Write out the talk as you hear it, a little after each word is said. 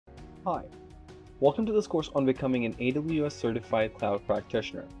Hi, welcome to this course on becoming an AWS Certified Cloud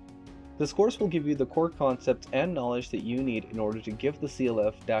Practitioner. This course will give you the core concepts and knowledge that you need in order to give the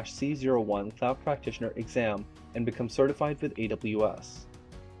CLF-C01 Cloud Practitioner exam and become certified with AWS.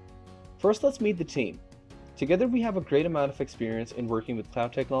 First, let's meet the team. Together we have a great amount of experience in working with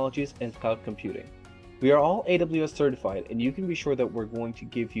cloud technologies and cloud computing. We are all AWS certified, and you can be sure that we're going to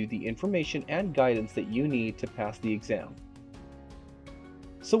give you the information and guidance that you need to pass the exam.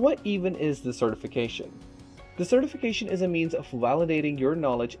 So what even is the certification? The certification is a means of validating your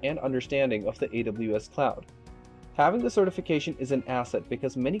knowledge and understanding of the AWS cloud. Having the certification is an asset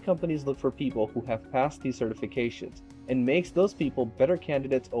because many companies look for people who have passed these certifications and makes those people better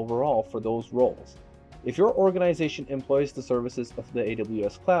candidates overall for those roles. If your organization employs the services of the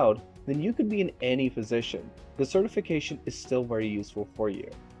AWS cloud, then you could be in any position. The certification is still very useful for you.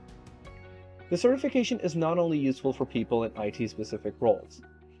 The certification is not only useful for people in IT-specific roles.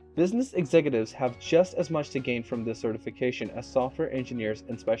 Business executives have just as much to gain from this certification as software engineers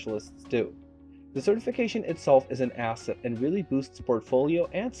and specialists do. The certification itself is an asset and really boosts portfolio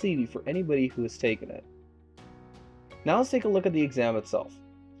and CV for anybody who has taken it. Now let's take a look at the exam itself.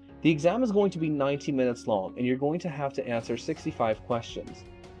 The exam is going to be 90 minutes long, and you're going to have to answer 65 questions.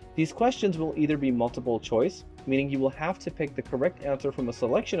 These questions will either be multiple choice, meaning you will have to pick the correct answer from a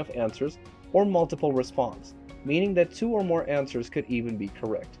selection of answers, or multiple response, meaning that 2 or more answers could even be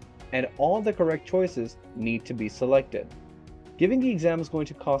correct, and all the correct choices need to be selected. Giving the exam is going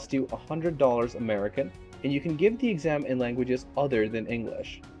to cost you $100 American, and you can give the exam in languages other than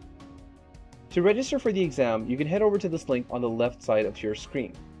English. To register for the exam, you can head over to this link on the left side of your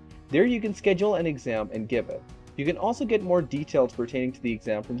screen. There you can schedule an exam and give it. You can also get more details pertaining to the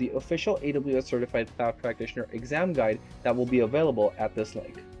exam from the official AWS Certified Cloud Practitioner exam guide that will be available at this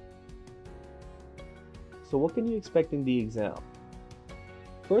link. So what can you expect in the exam?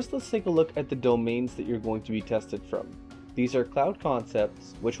 First, let's take a look at the domains that you're going to be tested from. These are cloud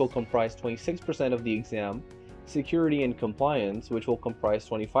concepts, which will comprise 26% of the exam, security and compliance, which will comprise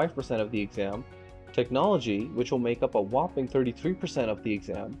 25% of the exam, technology, which will make up a whopping 33% of the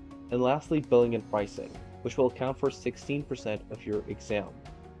exam, and lastly, billing and pricing, which will account for 16% of your exam.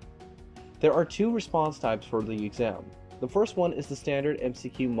 There are 2 response types for the exam. The first one is the standard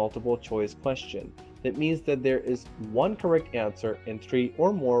MCQ multiple choice question. That means that there is 1 correct answer and 3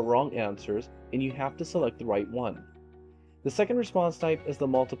 or more wrong answers, and you have to select the right one. The second response type is the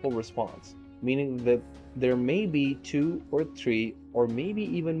multiple response, meaning that there may be 2 or 3 or maybe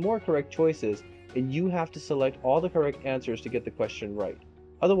even more correct choices, and you have to select all the correct answers to get the question right.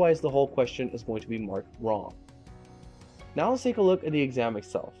 Otherwise, the whole question is going to be marked wrong. Now let's take a look at the exam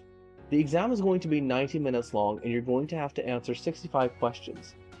itself. The exam is going to be 90 minutes long, and you're going to have to answer 65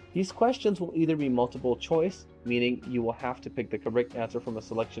 questions. These questions will either be multiple choice, meaning you will have to pick the correct answer from a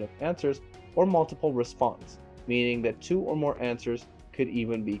selection of answers, or multiple response, meaning that 2 or more answers could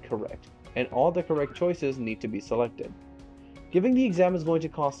even be correct, and all the correct choices need to be selected. Giving the exam is going to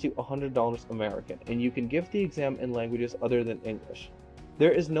cost you $100 American, and you can give the exam in languages other than English.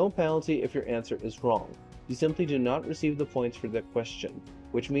 There is no penalty if your answer is wrong. You simply do not receive the points for the question,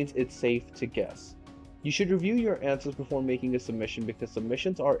 which means it's safe to guess. You should review your answers before making a submission because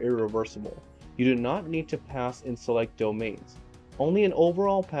submissions are irreversible. You do not need to pass in select domains. Only an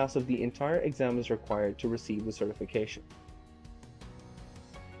overall pass of the entire exam is required to receive the certification.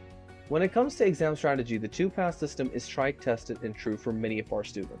 When it comes to exam strategy, the 2-pass system is tried, tested, and true for many of our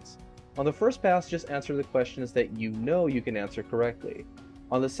students. On the first pass, just answer the questions that you know you can answer correctly.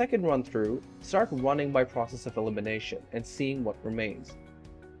 On the second run-through, start running by process of elimination and seeing what remains.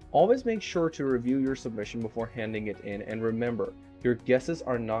 Always make sure to review your submission before handing it in, and remember, your guesses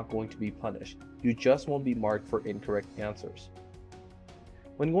are not going to be punished. You just won't be marked for incorrect answers.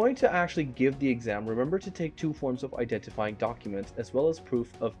 When going to actually give the exam, remember to take 2 forms of identifying documents as well as proof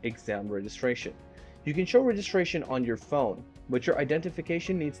of exam registration. You can show registration on your phone, but your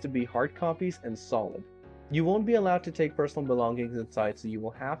identification needs to be hard copies and solid. You won't be allowed to take personal belongings inside, so you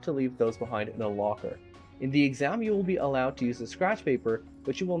will have to leave those behind in a locker. In the exam, you will be allowed to use a scratch paper,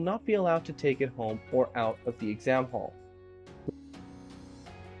 but you will not be allowed to take it home or out of the exam hall.